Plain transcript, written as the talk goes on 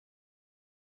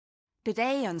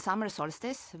Today, on summer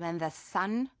solstice, when the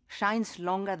sun shines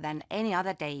longer than any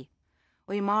other day,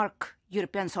 we mark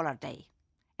European Solar Day,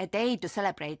 a day to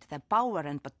celebrate the power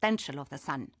and potential of the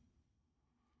sun.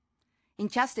 In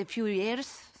just a few years,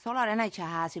 solar energy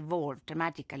has evolved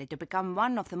dramatically to become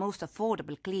one of the most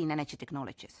affordable clean energy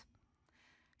technologies.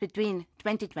 Between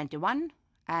 2021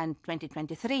 and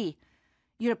 2023,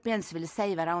 Europeans will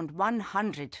save around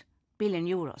 100 billion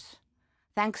euros,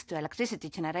 thanks to electricity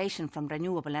generation from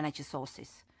renewable energy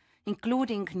sources,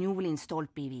 including newly installed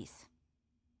PVs.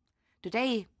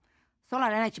 Today,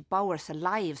 solar energy powers the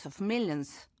lives of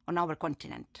millions on our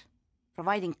continent,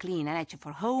 providing clean energy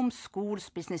for homes, schools,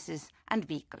 businesses, and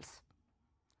vehicles.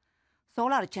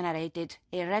 Solar generated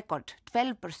a record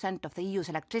 12% of the EU's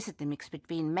electricity mix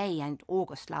between May and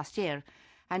August last year,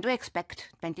 and we expect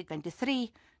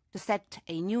 2023 to set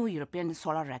a new European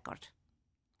solar record.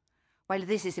 While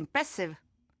this is impressive,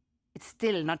 it's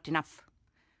still not enough,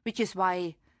 which is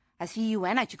why, as EU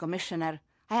Energy Commissioner,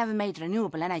 I have made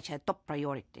renewable energy a top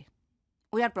priority.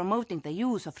 We are promoting the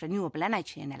use of renewable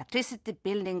energy in electricity,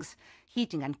 buildings,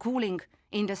 heating and cooling,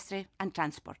 industry and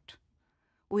transport.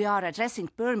 We are addressing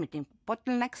permitting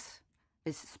bottlenecks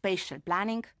with spatial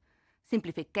planning,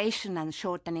 simplification and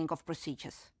shortening of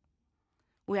procedures.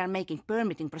 We are making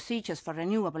permitting procedures for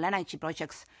renewable energy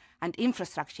projects and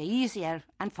infrastructure easier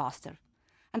and faster.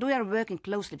 And we are working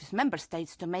closely with member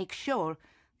states to make sure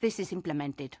this is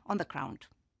implemented on the ground.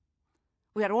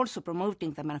 We are also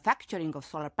promoting the manufacturing of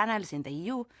solar panels in the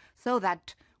EU so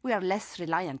that we are less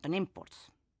reliant on imports.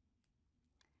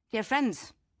 Dear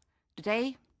friends,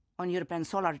 today, on European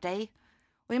Solar Day,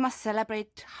 we must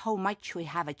celebrate how much we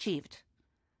have achieved.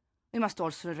 We must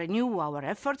also renew our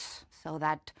efforts so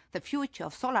that the future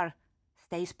of solar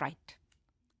stays bright.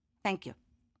 Thank you.